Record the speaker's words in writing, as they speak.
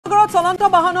চলন্ত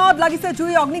বাহনত লাগিছে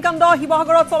জুই অগ্নিকাণ্ড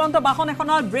শিৱসাগৰত চলন্ত বাহন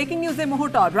এখনত ব্ৰেকিং নিউজ এই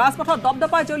মুহূৰ্তত ৰাজপথত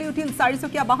দপদপাই জ্বলি উঠিল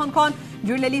চাৰিচকীয়া বাহনখন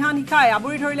জুই লেলিহান হিখাই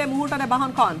আবৰি ধৰিলে মুহূৰ্ততে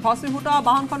বাহনখন ভস্মীভূত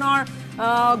বাহনখনৰ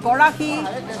গৰাকী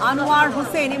আনোৱাৰ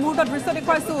হুছেইন এই মুহূৰ্তত দৃশ্য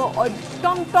দেখুৱাইছো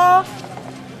অত্যন্ত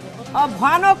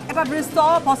ভয়ানক এটা দৃশ্য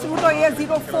ভস্মীভূত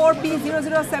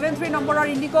A04P0073 নম্বৰৰ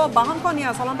ইণ্ডিগো বাহনখন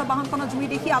চলন্ত বাহনখনত জুই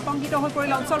দেখি আতংকিত হৈ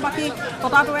পৰিল অঞ্চলবাসী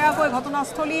ততাতৈয়াকৈ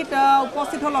ঘটনাস্থলীত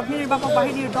উপস্থিত হ'ল অগ্নি নিৰ্বাপক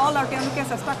বাহিনীৰ দল আৰু তেওঁলোকে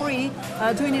চেষ্টা কৰি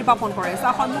জুই নিৰ্বাপন কৰে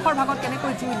সন্মুখৰ ভাগত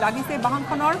কেনেকৈ জুই লাগিছে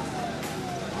বাহনখনৰ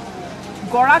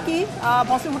গৰাকী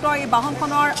ভস্মীভূত এই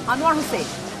বাহনখনৰ আনোৱাৰ হুছেইন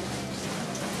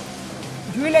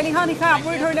জুই লেলিহান নিশাই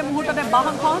আবৰি ধৰিলে মুহূৰ্ততে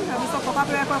বাহনখন তাৰপিছত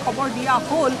ততাতৈয়াকৈ খবৰ দিয়া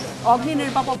হ'ল অগ্নি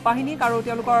নিৰ্বাপক বাহিনীক আৰু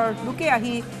তেওঁলোকৰ লোকে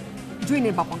আহি জুই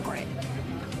নিৰ্বাপন কৰে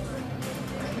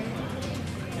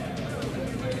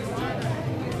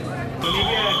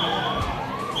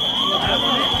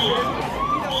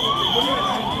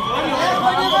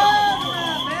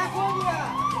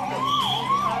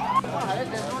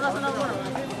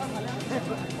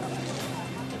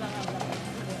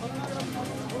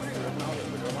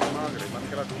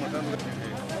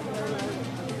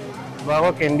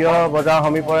কেন্দ্ৰীয় বজাৰ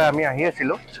সমীপৰে আমি আহি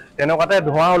আছিলোঁ তেনেকুৱাতে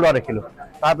ধোঁৱা ওলোৱা দেখিলোঁ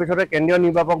তাৰপিছতে কেন্দ্ৰীয়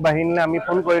নিৰ্বাপক বাহিনীলৈ আমি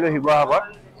ফোন কৰিলোঁ শিৱসাগৰত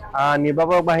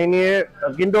নিৰ্বাপক বাহিনীৰ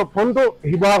কিন্তু ফোনটো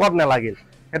শিৱসাগৰত নালাগিল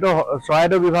সেইটো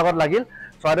চৰাইদেউ বিভাগত লাগিল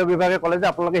চৰাইদেউ বিভাগে ক'লে যে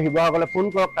আপোনালোকে শিৱসাগৰলৈ ফোন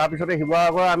কৰক তাৰপিছতে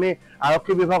শিৱসাগৰ আমি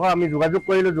আৰক্ষী বিভাগৰ আমি যোগাযোগ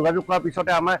কৰিলোঁ যোগাযোগ কৰাৰ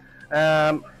পিছতে আমাৰ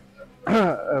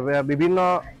বিভিন্ন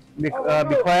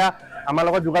বিষয়া আমাৰ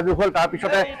লগত যোগাযোগ হ'ল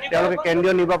তাৰপিছতে তেওঁলোকে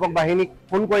কেন্দ্ৰীয় নিৰ্বাপক বাহিনীক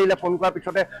ফোন কৰিলে ফোন কৰাৰ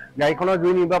পিছতে গাড়ীখনৰ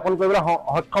জুই নিৰ্বাপন কৰিবলৈ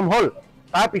সক্ষম হ'ল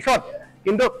তাৰপিছত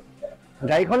কিন্তু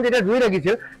গাড়ীখন যেতিয়া জুই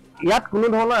লাগিছিল ইয়াত কোনো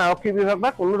ধৰণৰ আৰক্ষী বিভাগ বা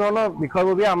কোনো ধৰণৰ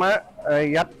বিষয়ববীয়া আমাৰ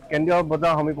ইয়াত কেন্দ্ৰীয়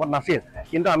বজাৰ সমীপত নাছিল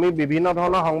কিন্তু আমি বিভিন্ন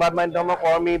ধৰণৰ সংবাদ মাধ্যমৰ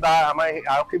কৰ্মী বা আমাৰ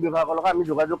আৰক্ষী বিভাগৰ লগত আমি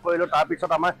যোগাযোগ কৰিলোঁ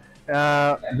তাৰপিছত আমাৰ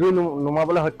জুই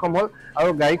নুমাবলৈ সক্ষম হ'ল আৰু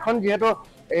গাড়ীখন যিহেতু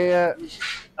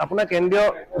আপোনাৰ কেন্দ্ৰীয়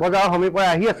বজাৰৰ সমীপৰে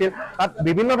আহি আছিল তাত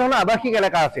বিভিন্ন ধৰণৰ আৱাসিক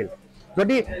এলেকা আছিল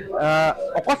যদি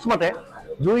অকস্মাতে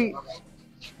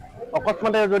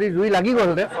যদি জুই লাগি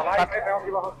গ'লহেঁতেন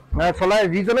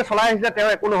যিজনে চলাই আহিছিলে তেওঁ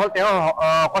একো নহ'ল তেওঁ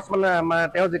অকস্মাতে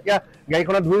তেওঁ যেতিয়া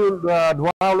গাড়ীখনত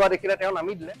ধোঁৱা ওলোৱা দেখিলে তেওঁ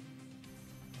নামি দিলে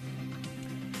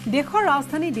দেশৰ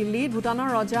ৰাজধানী দিল্লীত ভূটানৰ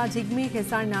ৰজা জিগমে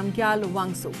খেছাৰ নামগ্যাল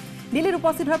ৱাংচুক দিল্লীত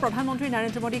উপস্থিত হৈ প্ৰধানমন্ত্ৰী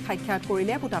নৰেন্দ্ৰ মোদীক সাক্ষাৎ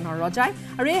কৰিলে ভূটানৰ ৰজাই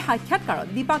আৰু এই সাক্ষাৎকাৰত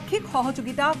দ্বিপাক্ষিক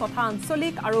সহযোগিতা তথা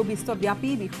আঞ্চলিক আৰু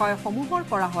বিশ্বব্যাপী বিষয়সমূহৰ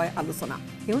কৰা হয় আলোচনা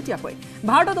শেহতীয়াকৈ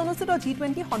ভাৰতত অনুষ্ঠিত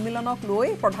G20 সন্মিলনক লৈ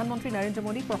প্ৰধানমন্ত্ৰী নৰেন্দ্ৰ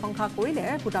মোদীক প্ৰশংসা কৰিলে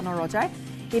ভূটানৰ ৰজাই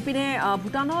ইপিনে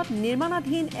ভূটানত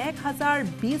নিৰ্মাণাধীন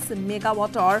 1020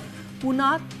 মেগাৱাটৰ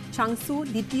পুনাত চাংচু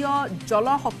দ্বিতীয়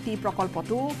জলশক্তি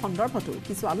প্ৰকল্পটো সন্দৰ্ভতো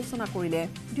কিছু আলোচনা কৰিলে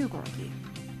দুয়োগৰাকীয়ে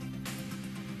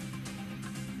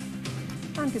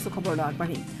কিছু খবৰ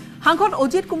আগবাঢ়িম সাংসদ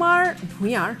অজিত কুমাৰ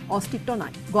ভূঞাৰ অস্তিত্ব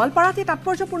নাই গোৱালপাৰাতে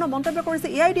তাৎপৰ্যপূৰ্ণ মন্তব্য কৰিছে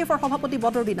AIDFৰ সভাপতি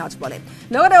বদৰুদ্দিন আজমলে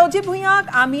লগতে অজিত ভূঞাক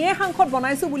আমিয়ে সাংসদ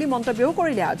বনাইছো বুলি মন্তব্যও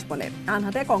কৰিলে আজমলে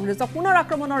আনহাতে কংগ্ৰেছক পুনৰ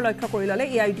আক্ৰমণৰ লক্ষ্য কৰি ল'লে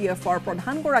AIDFৰ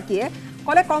প্ৰধানগৰাকীয়ে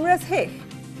ক'লে কংগ্ৰেছ শেষ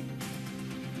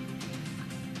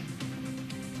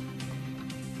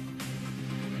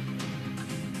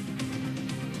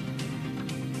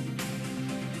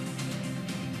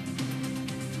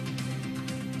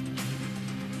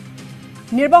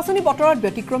নিৰ্বাচনী বতৰত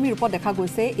ব্যতিক্ৰমী ৰূপত দেখা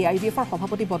গৈছে AIDFৰ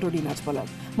সভাপতি বদৰুদ্দিন আজমলক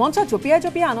মঞ্চত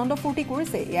জপিয়াই আনন্দ ফূৰ্তি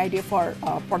কৰিছে AIDFৰ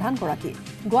প্ৰধানগৰাকী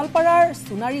গোৱালপাৰাৰ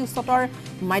সোণাৰী উচ্চতৰ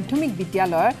মাধ্যমিক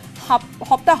বিদ্যালয়ৰ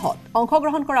সপ্তাহত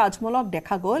অংশগ্ৰহণ কৰা আজমলক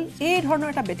দেখা গ'ল এই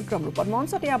ধৰণৰ এটা ব্যতিক্ৰম ৰূপত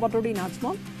মঞ্চত বদৰুদ্দিন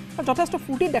আজমল যথেষ্ট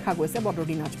ফূৰ্তিত দেখা গৈছে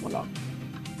বদৰুদ্দিন আজমলক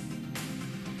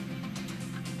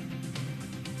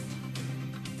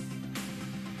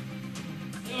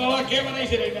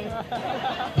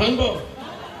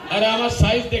अरे আমার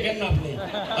সাইজ দেখেন না আপনি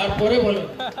আর পরে বলেন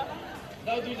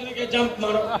দাও দুজনকে জাম্প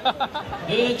মারো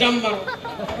দুজনে জাম্প মারো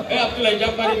এ আব্দুল্লাহ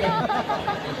জাম্প মারি না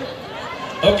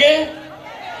ওকে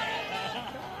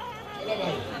চলো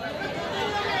ভাই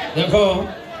দেখো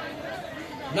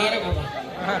না রে বাবা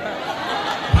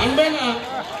ভাঙবে না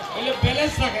বলে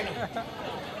ব্যালেন্স থাকে না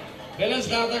ব্যালেন্স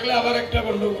না থাকলে আবার একটা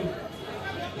গন্ডগোল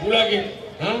বুড়াকে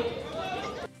হ্যাঁ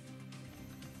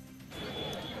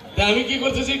তা আমি কি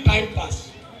করতেছি টাইম পাস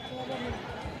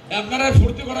আপনারা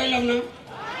ফুর্তি করাইলাম না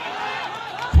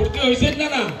ফুর্তি হয়েছে না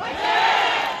না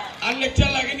আর লেকচার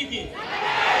লাগে নাকি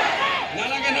না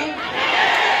লাগে না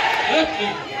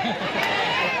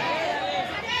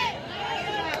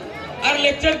আর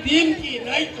লেকচার দিন কি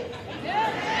নাই তো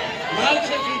মাল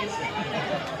শেষ হয়ে গেছে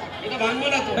এটা ভাঙবো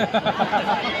না তো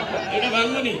এটা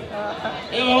ভাঙবো নি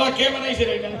এ বাবা কে বানাইছে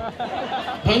এটা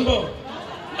ভাঙবো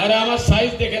আরে আমার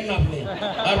সাইজ দেখেন না আপনি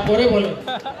আর পরে বলেন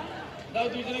দাও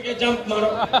দুজনকে জাম্প মারো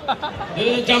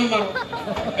দুজনে জাম্প মারো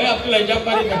এ আব্দুল্লাহ জাম্প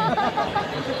মারি না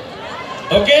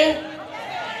ওকে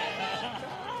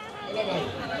চলো ভাই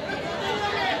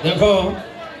দেখো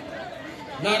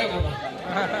না রে বাবা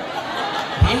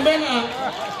ভাঙবে না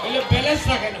এলে ব্যালেন্স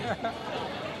থাকে না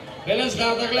ব্যালেন্স না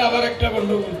থাকলে আবার একটা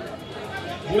গন্ডগোল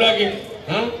বুড়াকে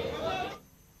হ্যাঁ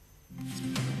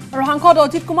আৰু সাংসদ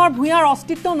অজিত কুমাৰ ভূঞাৰ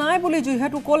অস্তিত্ব নাই বুলি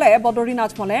যিহেতু ক'লে বদৰী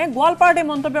নাজমলে গোৱালপাৰাতে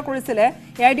মন্তব্য কৰিছিলে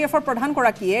এআইডিএফৰ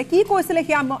প্ৰধানগৰাকীয়ে কি কৈছিলে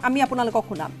সেয়া আমি আপোনালোকক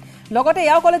শুনাম লগতে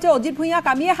এয়াও ক'লে যে অজিত ভূঞাক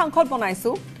আমিয়ে সাংসদ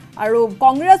বনাইছোঁ আৰু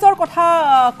কংগ্ৰেছৰ কথা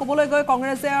ক'বলৈ গৈ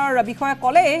কংগ্ৰেছৰ বিষয়ে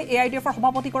ক'লে এআইডিএফৰ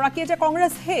সভাপতিগৰাকীয়ে যে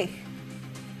কংগ্ৰেছ শেষ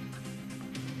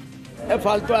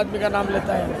फालतू आदमी का नाम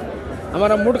लेता है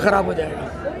हमारा मूड खराब हो जाएगा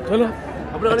चलो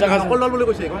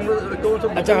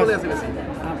अच्छा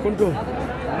কোনটো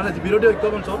মানে বিৰোধী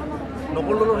ঐক্যমঞ্চ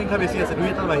নকল দলৰ সংখ্যা বেছি আছে দুই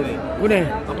এটাৰ বাহিৰে কোনে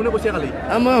আপুনি কৈছে কালি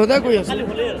মই সদায় কৈ আছো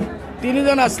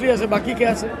তিনিজন আসলি আছে বাকি কে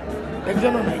আছে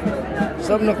একজনো নাই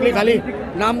সব নকলি খালি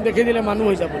নাম দেখি দিলে মানুহ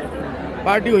হৈ যাব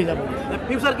পাৰ্টি হৈ যাব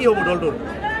ফিউচাৰ কি হ'ব দলটোৰ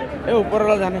এই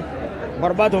ওপৰলা জানে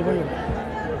বৰবাদ হ'ব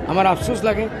আমাৰ আফসোস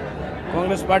লাগে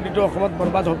কংগ্ৰেছ পাৰ্টিটো অসমত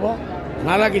বৰবাদ হ'ব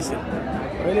নালাগিছিল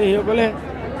পहिले সিসকলে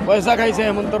পইচা খাইছে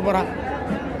হেমন্তৰ পৰা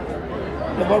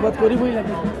বৰবাদ কৰিবই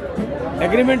লাগে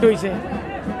এগ্ৰিমেণ্ট হৈছে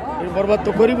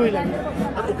বৰবাদটো কৰিবই লাগে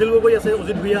উকিল গগৈ আছে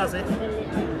অজিত ভূঞা আছে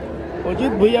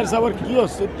অজিত ভূঞাৰ চাবৰ কি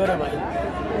অস্তিত্বৰে ভাই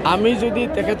আমি যদি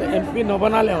তেখেত এমপি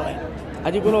নবনালে হয়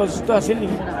আজি কোনো অস্তিত্ব আছিল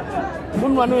নেকি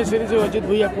কোন মানুহে চিৰিছে অজিত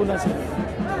ভূঞা কোন আছে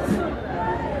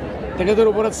তেখেতৰ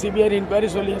ওপৰত CBIৰ ইনকুৱাৰী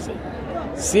চলি আছে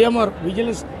CMৰ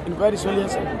ভিজিলেন্স ইনকুৱাৰী চলি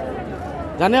আছে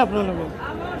জানে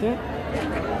আপোনালোকে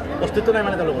অস্তিত্ব নাই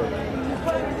মানে তেওঁলোকৰ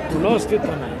কোনো অস্তিত্ব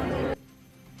নাই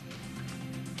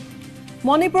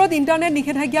মণিপুৰত ইণ্টাৰনেট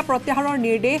নিষেধাজ্ঞা প্ৰত্যাহাৰৰ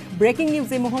নিৰ্দেশ ব্ৰেকিং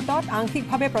নিউজ এই মুহূৰ্তত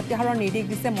আংশিকভাৱে প্ৰত্যাহাৰৰ নিৰ্দেশ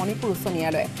দিছে মণিপুৰ উচ্চ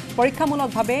ন্যায়ালয়ে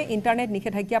পৰীক্ষামূলকভাৱে ইণ্টাৰনেট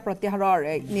নিষেধাজ্ঞা প্ৰত্যাহাৰৰ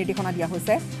নিৰ্দেশনা দিয়া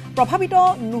হৈছে প্ৰভাৱিত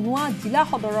নোহোৱা জিলা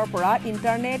সদৰৰ পৰা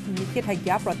ইণ্টাৰনেট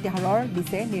নিষেধাজ্ঞা প্ৰত্যাহাৰৰ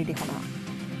দিছে নিৰ্দেশনা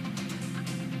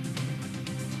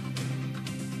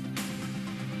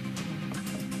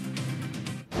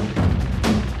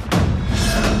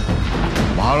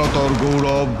ভাৰতৰ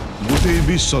গৌৰৱ গোটেই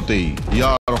বিশ্বতেই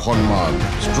ইয়াৰ সন্মান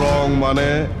ষ্ট্ৰং মানে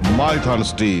মাইথান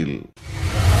ষ্টীল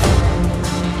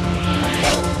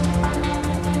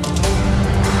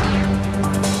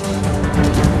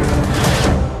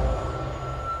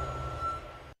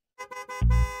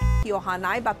অহা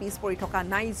নাই বা পিছ পৰি থকা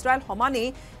নাই ইজৰাইল সমানেই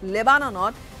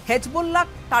লেবাননত হেজবুল্লাক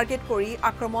টাৰ্গেট কৰি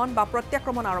আক্ৰমণ বা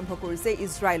প্ৰত্যাক্ৰমণ আৰম্ভ কৰিছে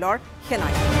ইজৰাইলৰ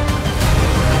সেনাই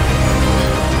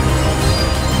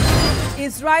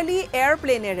ইজৰাইলী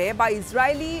এয়াৰপ্লেনেৰে বা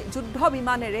ইজৰাইলী যুদ্ধ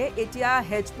বিমানেৰে এতিয়া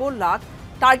হেজবুল্লাক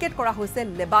টাৰ্গেট কৰা হৈছে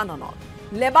লেবাননত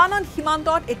লেবানন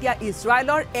সীমান্তত এতিয়া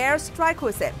ইজৰাইলৰ এয়াৰ ষ্ট্ৰাইক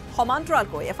হৈছে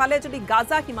সমান্তৰালকৈ এফালে যদি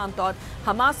গাজা সীমান্তত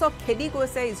হামাছক খেদি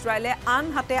গৈছে ইজৰাইলে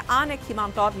আনহাতে আন এক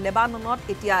সীমান্তত লেবাননত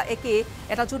এতিয়া একে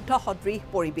এটা যুদ্ধ সদৃশ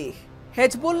পৰিৱেশ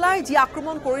হেজবুল্লাই যি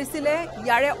আক্ৰমণ কৰিছিলে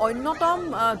ইয়াৰে অন্যতম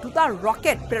দুটা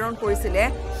ৰকেট প্ৰেৰণ কৰিছিলে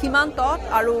সীমান্তত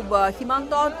আৰু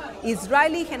সীমান্তত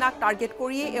ইজৰাইলী সেনাক টাৰ্গেট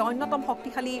কৰি এই অন্যতম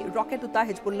শক্তিশালী ৰকেট দুটা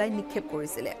হেজবুল্লাই নিক্ষেপ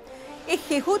কৰিছিলে এই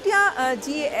শেহতীয়া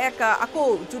যি এক আকৌ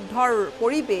যুদ্ধৰ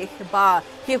পৰিৱেশ বা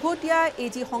শেহতীয়া এই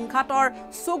যি সংঘাতৰ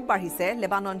চোক বাঢ়িছে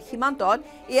লেবানন সীমান্তত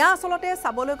এয়া আচলতে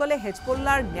চাবলৈ গ'লে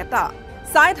হেজবুল্লাৰ নেতা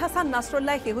ছাইদ হাছান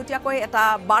নাছৰুল্লাই শেহতীয়াকৈ এটা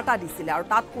বাৰ্তা দিছিলে আৰু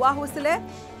তাত কোৱা হৈছিলে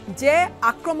যে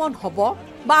আক্ৰমণ হ'ব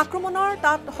বা আক্ৰমণৰ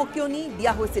তাত সকিয়নি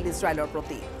দিয়া হৈছিল ইজৰাইলৰ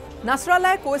প্ৰতি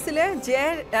নাছৰুল্লাই কৈছিলে যে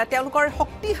তেওঁলোকৰ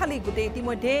শক্তিশালী গোটেই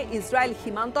ইতিমধ্যে ইজৰাইল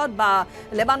সীমান্তত বা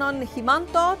লেবানন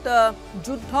সীমান্তত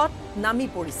যুদ্ধত নামি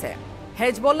পৰিছে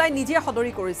হেজবুল্লাই নিজে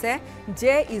সদৰি কৰিছে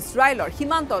যে ইজৰাইলৰ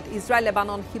সীমান্তত ইজৰাইল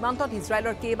লেবানন সীমান্তত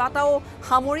ইজৰাইলৰ কেইবাটাও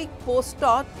সামৰিক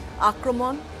পোষ্টত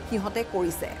আক্ৰমণ সিহঁতে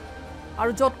কৰিছে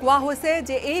আৰু য'ত কোৱা হৈছে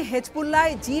যে এই হেজবুল্লাই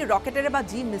যি ৰকেটেৰে বা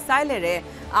যি মিছাইলেৰে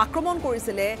আক্ৰমণ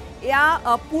কৰিছিলে এয়া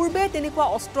পূৰ্বে তেনেকুৱা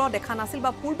অস্ত্ৰ দেখা নাছিল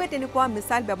বা পূৰ্বে তেনেকুৱা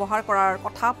মিছাইল ব্যৱহাৰ কৰাৰ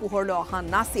কথা পোহৰলৈ অহা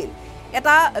নাছিল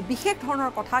এটা বিশেষ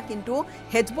ধৰণৰ কথা কিন্তু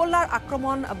হেজবুল্লাৰ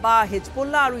আক্ৰমণ বা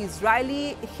হেজবুল্লা আৰু ইজৰাইলী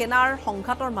সেনাৰ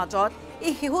সংঘাতৰ মাজত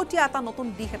এই শেহতীয়া এটা নতুন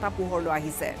দিশ এটা পোহৰলৈ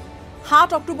আহিছে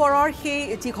 7 অক্টোবৰৰ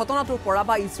সেই যি ঘটনাটোৰ পৰা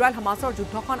বা ইজৰাইল হামাছৰ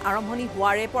যুদ্ধখন আৰম্ভণি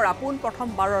হোৱাৰে পৰা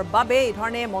প্ৰথমবাৰৰ বাবে এই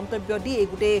ধৰণে মন্তব্য দি এই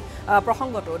গোটেই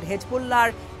প্ৰসংগটোত হেজবুল্লাৰ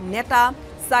নেতা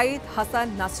ছাইদ হাছান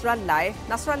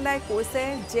নাছৰুল্লাই কৈছে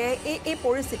যে এই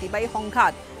পৰিস্থিতি বা এই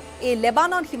সংঘাত এই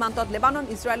লেবানন সীমান্তত লেবানন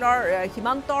ইজৰাইলৰ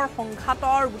সীমান্তৰ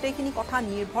সংঘাতৰ গোটেইখিনি কথা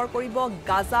নিৰ্ভৰ কৰিব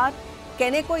গাজাত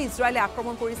কেনেকৈ ইজৰাইলে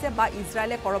আক্ৰমণ কৰিছে বা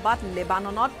ইজৰাইলে কৰবাত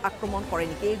লেবাননত আক্ৰমণ কৰে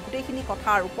নেকি এই গোটেইখিনি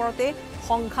কথাৰ ওপৰতে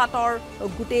সংঘাতৰ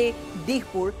গোটেই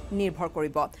দিশবোৰ নিৰ্ভৰ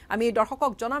কৰিব আমি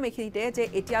দৰ্শকক জনাম এইখিনিতে যে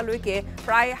এতিয়ালৈকে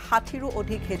প্ৰায় 60ৰো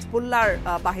অধিক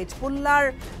হেজবুল্লাৰ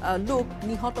লোক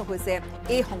নিহত হৈছে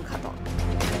এই সংঘাতত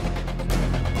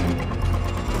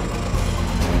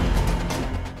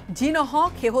যি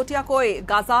নহওক শেহতীয়াকৈ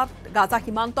গাজা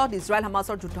সীমান্তত ইজৰাইল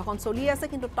হামাছৰ যুদ্ধখন চলি আছে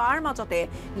কিন্তু তাৰ মাজতে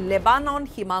লেবানন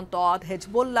সীমান্তত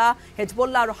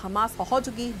হেজবুল্লা আৰু হামাছ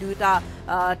সহযোগী দুয়োটা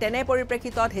তেনে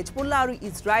পৰিপ্ৰেক্ষিতত হেজবুল্লা আৰু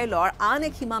ইজৰাইলৰ আন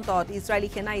এক সীমান্তত ইজৰাইলী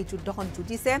সেনাই এই যুদ্ধখন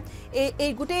যুঁজিছে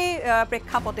এই গোটেই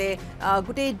প্ৰেক্ষাপটে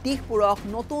গোটেই দিশবোৰক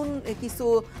নতুন কিছু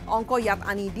অংক ইয়াত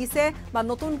আনি দিছে বা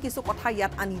নতুন কিছু কথা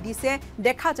ইয়াত আনি দিছে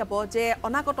দেখা যাব যে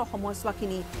অনাগত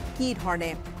সময়ছোৱাখিনি কি ধৰণে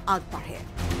আগবাঢ়ে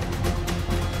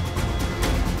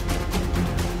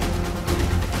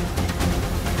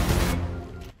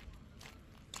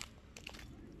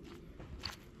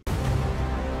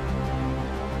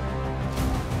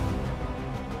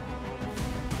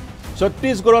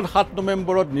ছত্তীশগড়ত 7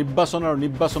 নৱেম্বৰত নিৰ্বাচনৰ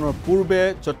পূৰ্বে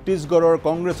ছত্তীশগড়ৰ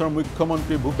কংগ্ৰেছৰ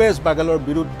মুখ্যমন্ত্ৰী ভূপেশ বাঘেলৰ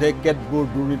বিৰুদ্ধে কেতবোৰ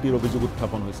দুৰ্নীতিৰ অভিযোগ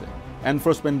উত্থাপন হৈছে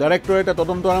এনফোৰ্সমেন্ট ডাইৰেক্টৰেটে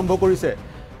তদন্ত আৰম্ভ কৰিছে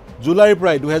জুলাইৰ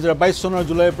প্ৰায় 2022 চনৰ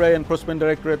জুলাইৰ প্ৰায় এনফোৰ্সমেন্ট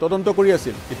ডাইৰেক্টৰে তদন্ত কৰি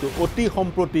আছিল কিন্তু অতি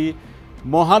সম্প্ৰতি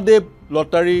মহাদেৱ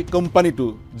লটাৰী কোম্পানীটো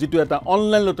যেটো এটা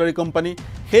অনলাইন লটাৰী কোম্পানী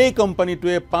সেই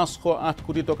কোম্পানীটোৱে 508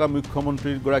 কোটি টকা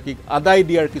মুখ্যমন্ত্ৰীৰ গৰাকীক আদায়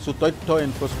দিয়াৰ কিছু তথ্য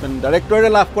এনফোৰ্সমেন্ট ডাইৰেক্টৰে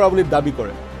লাভ কৰা বুলি দাবী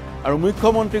কৰে আৰু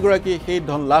মুখ্যমন্ত্ৰীগৰাকী সেই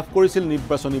ধন লাভ কৰিছিল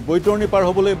নিৰ্বাচনী বৈতৰণি পাৰ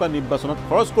হ'বলৈ বা নিৰ্বাচনত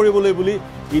খৰচ কৰিবলৈ বুলি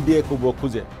ইডিয়ে ক'ব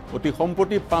খোজে অতি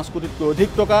সম্প্ৰতি 5 কোটিতকৈ অধিক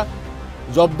টকা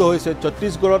জব্দ হৈছে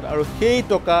ছত্তীশগড়ত আৰু সেই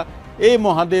টকা এই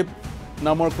মহাদেৱ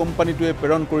নামৰ কোম্পানীটোৱে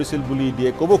প্ৰেৰণ কৰিছিল বুলি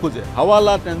ইডিয়ে ক'ব খোজে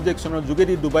হাৱালা ট্ৰানজেকশ্যনৰ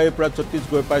যোগেদি ডুবাইৰ পৰা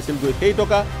ছত্তীশগড় পাইছিল গৈ সেই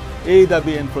টকা এই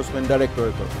দাবী এনফোৰ্সমেন্ট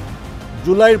ডাইৰেক্টৰেটৰ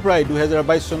জুলাইৰ প্ৰায়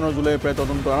 2022 চনৰ জুলাইৰ প্ৰায়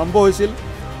তদন্ত আৰম্ভ হৈছিল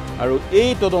আৰু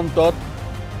এই তদন্তত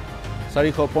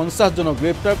 450 জনক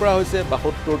গ্ৰেপ্তাৰ কৰা হৈছে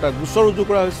 72টা গোচৰ ৰুজু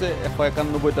কৰা হৈছে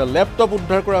 191টা ল্যাপটপ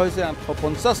উদ্ধাৰ কৰা হৈছে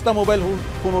 850টা মোবাইল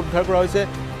ফোন উদ্ধাৰ কৰা হৈছে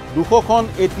 200খন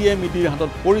এটিএম ইডিৰ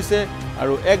হাতত পৰিছে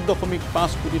আৰু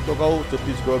 1.5 কোটি টকাও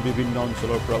ছত্তীশগড়ৰ বিভিন্ন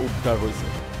অঞ্চলৰ পৰা উদ্ধাৰ হৈছে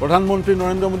প্ৰধানমন্ত্ৰী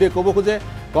নৰেন্দ্ৰ মোদীয়ে ক'ব খোজে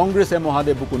কংগ্ৰেছে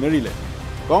মহাদেৱকো নেৰিলে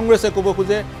কংগ্ৰেছে ক'ব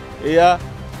খোজে এয়া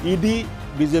ইডি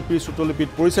বিজেপিৰ সুতলিপিত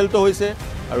পৰিচালিত হৈছে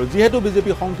আৰু যেহেতু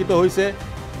বিজেপি সংকিত হৈছে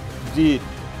যি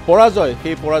পৰাজয়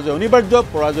সেই পৰাজয় অনিবাৰ্য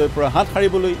পৰাজয়ৰ পৰা হাত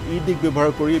হাৰিবলৈ ইডিক ব্যৱহাৰ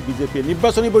কৰি বিজেপিয়ে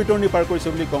নিৰ্বাচনী বৈতৰণি পাৰ কৰিছে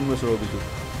বুলি কংগ্ৰেছৰ অভিযোগ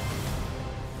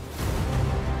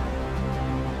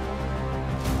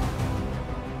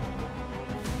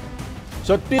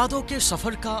यादों के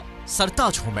सफर का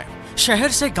सरताज हूं मैं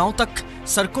शहर से गांव तक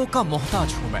सड़कों का मोहताज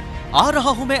हूं मैं आ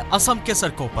रहा हूं मैं असम के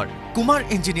सड़कों पर कुमार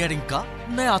इंजीनियरिंग का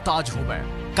नया ताज हूं मैं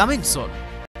coming soon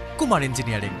Kumar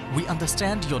engineering we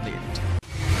understand your need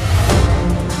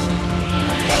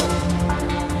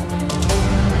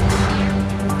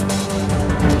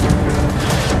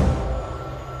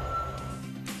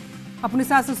আপুনি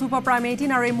চাইছে সুপাৰ প্ৰাইম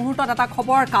 18 আৰু এই মুহূৰ্তত এটা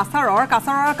খবৰ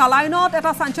কাছাৰৰ কালাইনত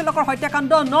এটা চাঞ্চল্যকৰ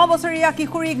হত্যাকাণ্ড 9 বছৰীয়া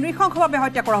কিশোৰীক নৃশংসভাৱে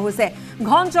হত্যা কৰা হৈছে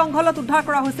ঘন জংঘলত উদ্ধাৰ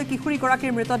কৰা হৈছে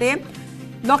কিশোৰীগৰাকীৰ মৃতদেহ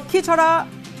লক্ষীছৰা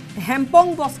হেম্পং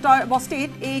বস্তিত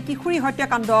এই কিশোৰী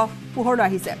হত্যাকাণ্ড পোহৰলৈ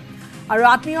আহিছে আৰু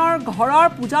আত্মীয়ৰ ঘৰৰ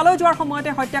পূজালৈ যোৱাৰ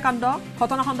সময়তে হত্যাকাণ্ড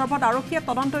ঘটনা সন্দৰ্ভত আৰক্ষীয়ে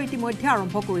তদন্ত ইতিমধ্যে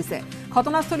আৰম্ভ কৰিছে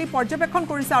ঘটনাস্থলী পৰ্যবেক্ষণ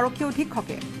কৰিছে আৰক্ষী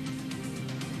অধীক্ষকে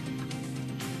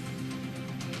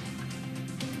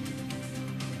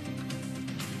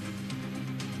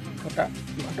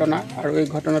ঘটনা আৰু এই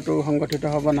ঘটনাটো সংঘটিত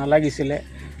হ'ব নালাগিছিলে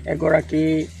এগৰাকী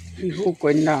শিশু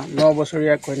কন্যা 9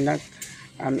 বছৰীয়া কন্যাক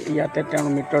ইয়াতে তেওঁৰ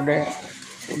মৃতদেহ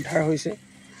উদ্ধাৰ হৈছে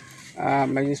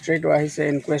মেজিষ্ট্ৰেটো আহিছে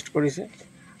ইনকুৱেষ্ট কৰিছে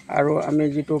আৰু আমি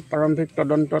যেটো প্ৰাৰম্ভিক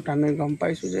তদন্তত আমি গম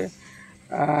পাইছো যে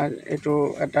এটো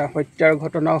এটা হত্যাৰ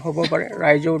ঘটনাও হ'ব পাৰে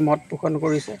ৰাইজেও মত পোষণ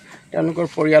কৰিছে তেওঁলোকৰ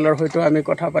পৰিয়ালৰ হৈতো আমি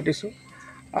কথা পাতিছো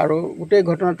আৰু গোটেই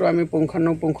ঘটনাটো আমি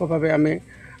পুংখানুপুংখভাৱে আমি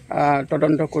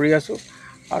তদন্ত কৰি আছো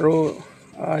আৰু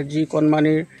যি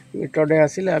কণমানিৰ মৃতদেহ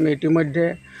আছিল আমি ইতিমধ্যে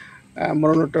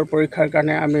মৰণোত্তৰ পৰীক্ষাৰ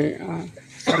কাৰণে আমি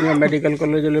স্থানীয় মেডিকেল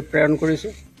কলেজলৈ প্ৰেৰণ কৰিছো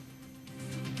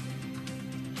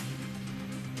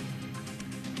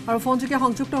আৰু ফোনযোগে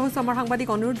সংযুক্ত হৈছে আমাৰ সাংবাদিক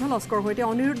অনিৰুদ্ধ লস্কৰ হৈতে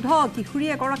অনিৰুদ্ধ কিশোৰী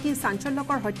এগৰাকী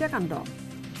চাঞ্চল্যকৰ হত্যাকাণ্ড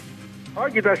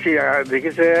হয় গীতাশ্ৰী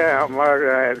দেখিছে আমাৰ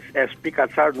এছপি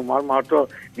কাছাৰ নুমাল মাহাতো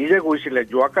নিজে কৈছিলে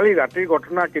যোৱাকালি ৰাতিৰ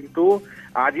ঘটনা কিন্তু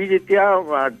আজি যেতিয়া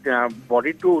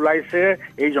বডিটো ওলাইছে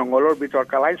এই জংগলৰ ভিতৰত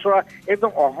কালাইছৰা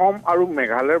একদম অসম আৰু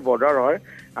মেঘালয়ৰ বৰ্ডাৰ হয়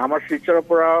আমাৰ শিলচৰৰ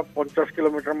পৰা 50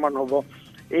 কিলোমিটাৰ মান হ'ব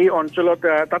এই অঞ্চলত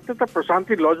তাতে এটা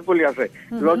প্ৰশান্তি লজ বুলি আছে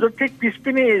লজৰ ঠিক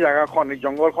পিছপিনে এই জায়গাখন এই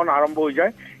জংগলখন আৰম্ভ হৈ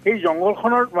যায় এই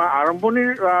জংগলখনৰ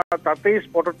আৰম্ভণিৰ তাতেই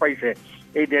স্পটত পাইছে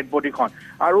এই ডেড বডিখন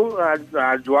আৰু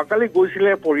যোৱাকালি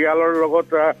গৈছিলে পৰিয়ালৰ লগত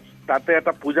তাতে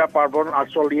এটা পূজা পাৰ্বণ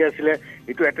চলি আছিলে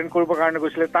এইটো এটেণ্ড কৰিবৰ কাৰণে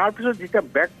গৈছিলে তাৰপিছত যেতিয়া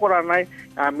বেক কৰা নাই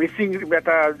মিচিং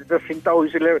এটা যেতিয়া চিন্তা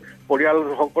হৈছিলে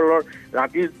পৰিয়ালসকলৰ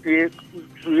ৰাতি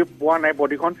পোৱা নাই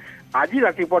বডিখন আজি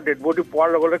ৰাতিপুৱা ডেড বডি পোৱাৰ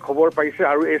লগে খবৰ পাইছে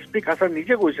আৰু SP কাছাৰ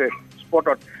নিজে গৈছে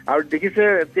স্পটত আৰু দেখিছে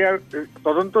এতিয়া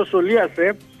তদন্ত চলি আছে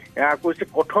কৈছে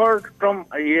কঠোৰতম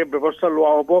ব্যৱস্থা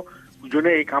লোৱা হ'ব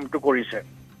যোনে এই কামটো কৰিছে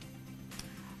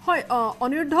হয়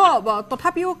অনিৰুদ্ধ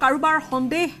তথাপিও কাৰোবাৰ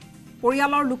সন্দেহ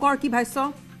পৰিয়ালৰ লোকৰ কি ভাষ্য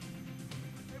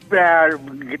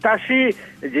গীতাশ্ৰী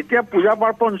যেতিয়া পূজা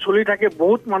পাৰ্বণ চলি থাকে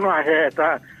বহুত মানুহ আহে এটা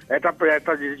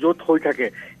য'ত হৈ থাকে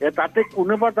তাতে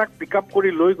কোনোবা তাক পিক আপ কৰি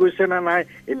লৈ গৈছে না নাই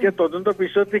এতিয়া তদন্তৰ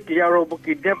পিছতে ক্লিয়াৰ হ'ব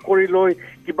কিডনেপ কৰি লৈ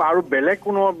কিবা আৰু বেলেগ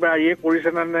কোনো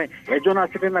কৰিছে না নাই এজন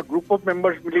আছিলে না গ্ৰুপ অফ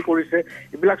মেম্বাৰ্ছ মিলি কৰিছে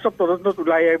এইবিলাক চব তদন্তত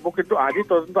ওলাই আহিব কিন্তু আজি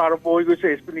তদন্ত আৰম্ভ হৈ গৈছে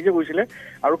SP নিজে গৈছিলে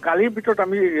আৰু কালিৰ ভিতৰত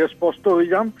আমি স্পষ্ট হৈ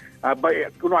যাম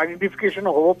কোনো আইডেণ্টিফিকেশ্যন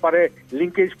হ'ব পাৰে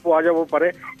লিংকেজ পোৱা যাব পাৰে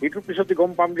এইটোৰ পিছতে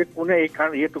গম পাম যে কোনে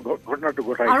এইটো ঘটনাটো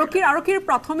ঘটাইছে আৰক্ষীৰ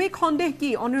প্ৰাথমিক সন্দেহ কি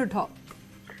অনিৰুদ্ধ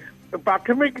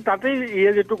প্ৰাথমিক তাতেই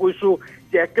যেটো কৈছো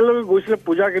যে একেলগে গৈছিলে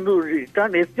পূজা কিন্তু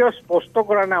ৰিটাৰ্ণ এতিয়া স্পষ্ট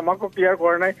কৰা নাই আমাকো ক্লিয়াৰ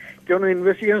কৰা নাই কিয়নো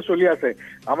ইনভেষ্টিগেশ্যন চলি আছে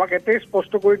আমাক এটাই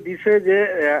স্পষ্ট কৰি দিছে যে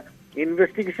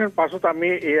ইনভেষ্টিগেশ্যন পাছত আমি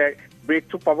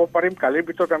ব্ৰেকটো পাব পাৰিম কালিৰ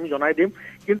ভিতৰত আমি জনাই দিম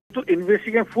কিন্তু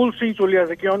ইনভেষ্টিগেশ্যন ফুল সুইং চলি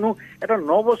আছে কিয়নো এটা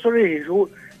 9 বছৰীয়া শিশু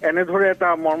এনেধৰে এটা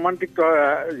মৰ্মান্তিক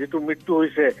যেটো মৃত্যু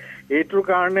হৈছে এইটোৰ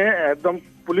কাৰণে একদম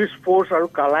পুলিচ ফোৰ্স আৰু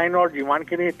কালাইনৰ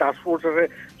যিমানখিনি টাস্ক ফোৰ্স আছে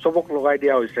সবক লগাই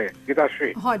দিয়া হৈছে গীতাশ্ৰী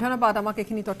হয় ধন্যবাদ আমাক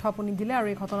এখিনি তথ্য আপুনি দিলে আৰু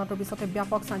এই ঘটনাটোৰ পিছতে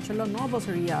ব্যাপক চাঞ্চল্য 9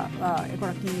 বছৰীয়া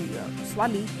এগৰাকী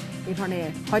ছোৱালী এই ধৰণে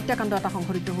হত্যাকাণ্ড এটা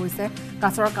সংঘটিত হৈছে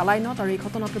কাছৰৰ কালাইনত আৰু এই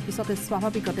ঘটনাটোৰ পিছতে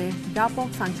স্বাভাৱিকতে ব্যাপক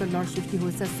চাঞ্চল্যৰ সৃষ্টি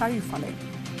হৈছে চাৰিওফালে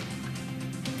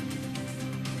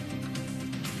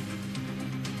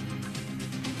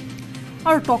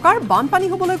আৰু টকাৰ বানপানী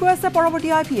হ'বলৈ গৈ আছে পৰৱৰ্তী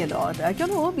IPLত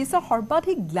কিয়নো বিশ্বৰ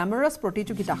সৰ্বাধিক গ্ল্যামাৰাছ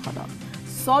প্ৰতিযোগিতাখনত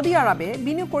সৌদি আৰবে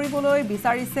বিনিয়োগ কৰিবলৈ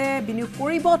বিচাৰিছে বিনিয়োগ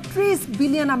কৰিব $30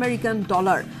 বিলিয়ন আমেৰিকান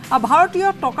ডলাৰ আৰু ভাৰতীয়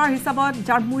টকাৰ হিচাপত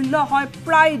যাৰ মূল্য হয়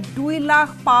প্ৰায়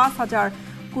 2,05,000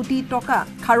 কোটি টকা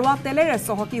খাৰুৱা তেলেৰে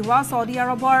চহকী হোৱা সৌদি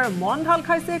আৰবৰ মন ঢাল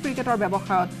খাইছে ক্ৰিকেটৰ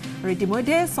ব্যৱসায়ত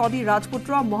ইতিমধ্যে সৌদি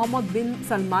ৰাজপুত্ৰ মোহাম্মদ বিন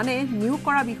সলমানে নিয়োগ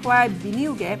কৰা বিষয়াই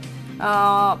বিনিয়োগে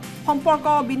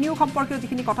বিনিয়োগ সম্পৰ্কীয়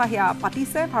যিখিনি কথা হেয়া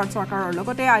পাতিছে ভাৰত চৰকাৰৰ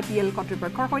লগতে IPL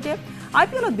কৰ্তৃপক্ষৰ সৈতে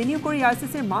IPLত বিনিয়োগ কৰি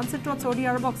ICCৰ মানচিত্ৰত সৌদি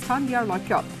আৰবক স্থান দিয়াৰ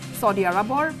লক্ষ্য সৌদি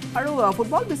আৰবৰ আৰু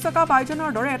ফুটবল বিশ্বকাপ আয়োজনৰ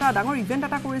দৰে এটা ডাঙৰ ইভেণ্ট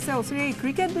এটা কৰিছে ওচৰে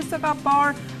ক্ৰিকেট বিশ্বকাপৰ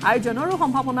আয়োজনৰো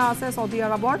সম্ভাৱনা আছে সৌদি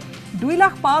আৰবৰ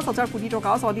 2,05,000 কোটি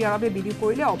টকা সৌদি আৰবে বিনিয়োগ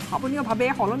কৰিলে অভাৱনীয়ভাৱে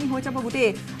সলনি হৈ যাব গোটেই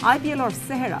IPLৰ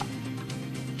চেহেৰা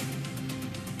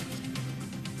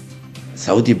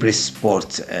Saudi-based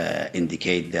sports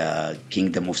indicate the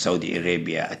Kingdom of Saudi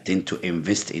Arabia intend to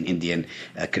invest in Indian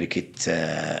cricket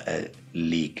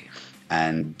league,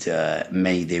 and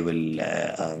May they will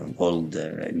hold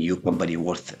a new company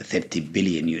worth $30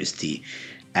 billion USD,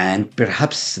 and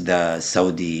perhaps the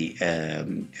Saudi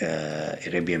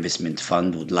Arabia Investment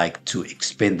Fund would like to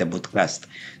expand the broadcast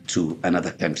to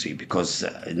another country because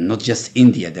not just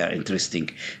India they are interesting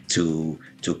to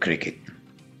cricket.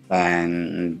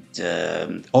 And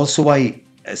also why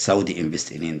Saudi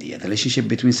invest in India. The relationship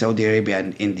between Saudi Arabia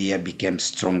and India became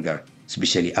stronger,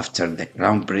 especially after the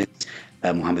Crown Prince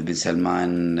Mohammed bin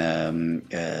Salman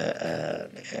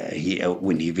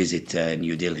when he visited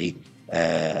New Delhi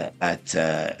at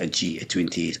a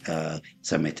G20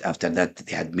 summit. After that,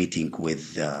 they had meeting with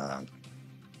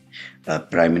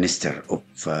Prime Minister of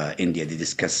India. They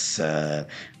discuss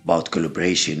about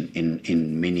collaboration in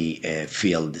many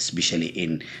fields, especially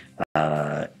in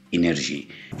energy.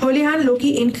 होलीहान Loki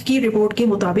ink key report के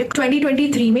मुताबिक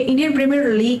 2023 में Indian premiere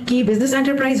league की business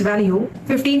enterprise value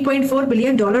 $15.4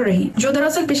 billion रही, जो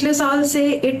दरअसल पिछले साल से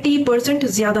 80%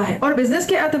 ज्यादा है। और बिजनेस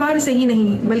के एतबार से ही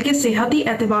नहीं बल्कि सेहती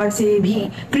एतबार से भी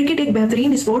क्रिकेट एक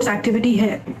बेहतरीन स्पोर्ट्स एक्टिविटी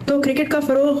है। तो क्रिकेट का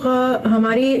फरोग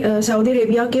हमारी सऊदी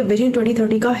अरेबिया के विजन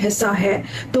 2030 का हिस्सा है।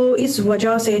 तो इस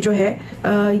वजह से जो है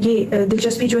ये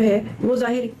दिलचस्पी जो है वो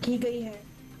जाहिर की गई है।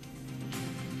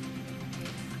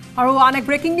 আৰু আন এক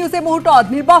ব্ৰেকিং নিউজ এই মুহূৰ্তত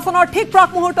নিৰ্বাচনৰ ঠিক প্ৰাক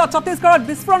মুহূৰ্তত ছত্তীশগড়ত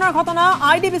বিস্ফোৰণৰ ঘটনা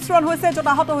আইডি বিস্ফোৰণ হৈছে য'ত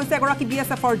আহত হৈছে এগৰাকী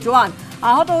BSFৰ জোৱান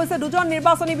আহত হৈছে দুজন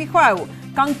নিৰ্বাচনী বিষয়াও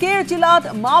কাংকেৰ জিলাত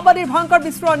মাওবাদীৰ ভয়ংকৰ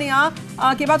বিস্ফোৰণীয়া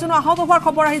কেইবাজনো আহত হোৱাৰ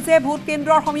খবৰ আহিছে ভোট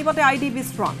কেন্দ্ৰৰ সমীপতে আইডি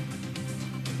বিস্ফোৰণ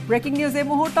ব্ৰেকিং নিউজ এই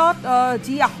মুহূৰ্তত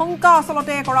যি আশংকা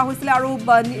আচলতে কৰা হৈছিল আৰু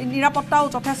নিৰাপত্তাও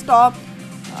যথেষ্ট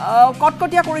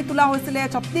কটকটীয়া কৰি তোলা হৈছিলে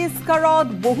ছত্তীশগড়ত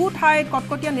বহু ঠাইত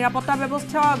কটকটীয়া নিৰাপত্তা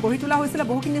ব্যৱস্থা গঢ়ি তোলা হৈছিলে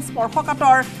বহুখিনি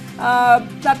স্পৰ্শকাতৰ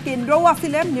তাত কেন্দ্ৰও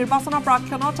আছিলে নিৰ্বাচনৰ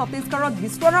প্ৰাক্ষণত ছত্তীশগড়ত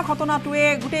বিস্ফোৰণৰ ঘটনাটোৱে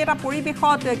গোটেই এটা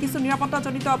পৰিৱেশত কিছু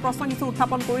নিৰাপত্তাজনিত প্ৰশ্ন কিছু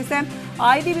উত্থাপন কৰিছে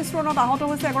আইডি বিস্ফোৰণত আহত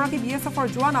হৈছে এগৰাকী বিএছএফৰ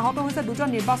জোৱান আহত হৈছে দুজন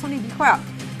নিৰ্বাচনী বিষয়া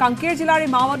কাংকেৰ জিলাৰ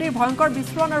মাওবাদীৰ ভয়ংকৰ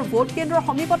বিস্ফোৰণ আৰু ভোট কেন্দ্ৰৰ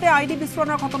সমীপতে আইডি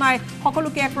বিস্ফোৰণৰ ঘটনাই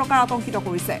সকলোকে এক প্ৰকাৰ আতংকিত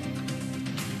কৰিছে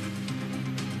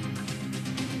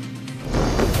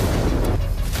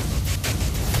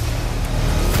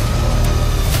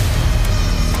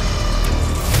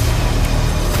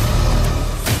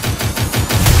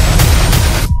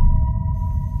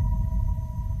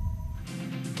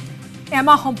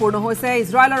এমাহ সম্পূৰ্ণ হৈছে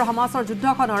ইজৰাইল আৰু হামাছৰ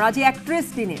যুদ্ধখনৰ আজি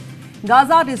 31 দিনে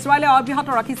গাজাত ইজৰাইলে অব্যাহত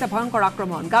ৰাখিছে ভয়ংকৰ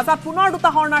আক্ৰমণ গাজাত পুনৰ দুটা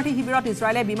শৰণাৰ্থী শিবিৰত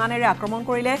ইজৰাইলে বিমানেৰে আক্ৰমণ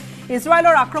কৰিলে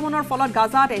ইজৰাইলৰ আক্ৰমণৰ ফলত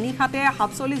গাজাত এনিখাতে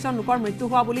 47 জন লোকৰ মৃত্যু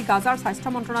হোৱা বুলি গাজাৰ স্বাস্থ্য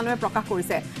মন্ত্ৰালয়ে প্ৰকাশ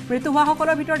কৰিছে মৃত্যু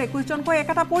হোৱাসকলৰ ভিতৰত 21 জনকৈ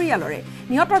একেটা পৰিয়ালৰে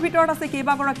নিহতৰ ভিতৰত আছে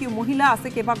কেইবাগৰাকীও মহিলা আছে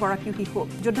কেইবাগৰাকীও শিশু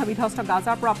যুদ্ধবিধ্বস্ত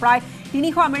গাজাৰ পৰা প্ৰায়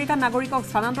 300 আমেৰিকান নাগৰিকক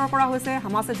স্থানান্তৰ কৰা হৈছে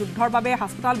হামাছে যুদ্ধৰ বাবে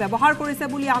হাস্পতাল ব্যৱহাৰ কৰিছে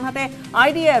বুলি আনহাতে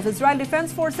আইডিএফ ইজৰাইল ডিফেন্স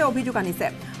ফৰ্চে অভিযোগ আনিছে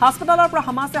হাস্পতালৰ পৰা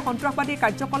হামাছে সন্ত্ৰাসবাদী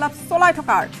কাৰ্যকলাপ চলাই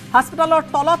থকাৰ হাস্পতালৰ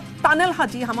তলত টানেল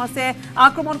হাজি হামাছে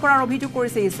আক্ৰমণ কৰাৰ অভিযোগ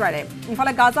কৰিছে ইজৰাইলে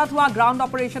ইফালে গাজাত হোৱা গ্ৰাউণ্ড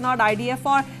অপাৰেশ্যনত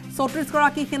আইডিএফৰ 34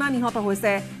 গৰাকী সেনা নিহত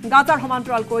হৈছে গাজাৰ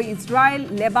সমান্তৰালকৈ ইজৰাইল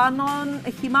লেবানন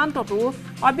সীমান্ততো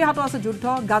অব্যাহত আছে যুদ্ধ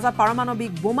গাজাত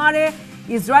পাৰমাণৱিক বোমাৰে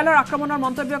ইজৰাইলৰ আক্ৰমণৰ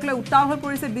মন্তব্যক লৈ উত্তাল হৈ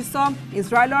পৰিছে বিশ্ব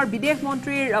ইজৰাইলৰ বিদেশ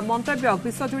মন্ত্ৰীৰ মন্তব্যক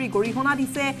বিশ্বজুৰি গৰিহণা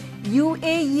দিছে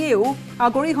ইউএইয়েও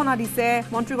গৰিহণা দিছে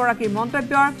মন্ত্ৰীগৰাকীৰ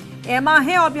মন্তব্যৰ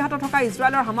এমাহে অব্যাহত থকা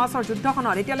ইজৰাইলৰ হামাছৰ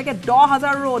যুদ্ধখনত এতিয়ালৈকে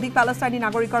 10,000ৰো অধিক পালেষ্টাইনী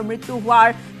নাগৰিকৰ মৃত্যু হোৱাৰ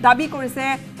দাবী কৰিছে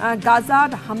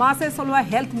গাজাত হামাছে চলোৱা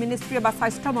হেল্থ মিনিষ্ট্ৰীয়ে বা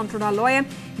স্বাস্থ্য মন্ত্ৰালয়ে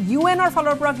ইউএনৰ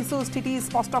ফালৰ পৰা কিছু স্থিতি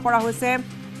স্পষ্ট কৰা হৈছে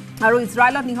আৰু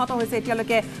ইজৰাইলত নিহত হৈছে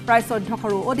এতিয়ালৈকে প্ৰায়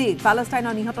 1400ৰো অধিক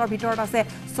পালেষ্টাইনৰ নিহতৰ ভিতৰত আছে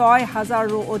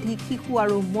 6,000ৰো অধিক শিশু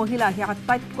আৰু মহিলা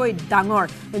আটাইতকৈ ডাঙৰ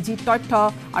যি তথ্য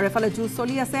আৰু এফালে যুঁজ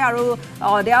চলি আছে আৰু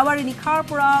দেওবাৰে নিশাৰ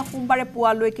পৰা সোমবাৰে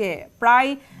পুৱালৈকে প্ৰায়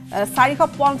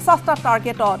 450টা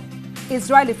টাৰ্গেটত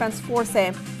ইজৰাইল ডিফেন্স ফৰ্চে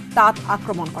তাত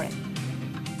আক্ৰমণ কৰে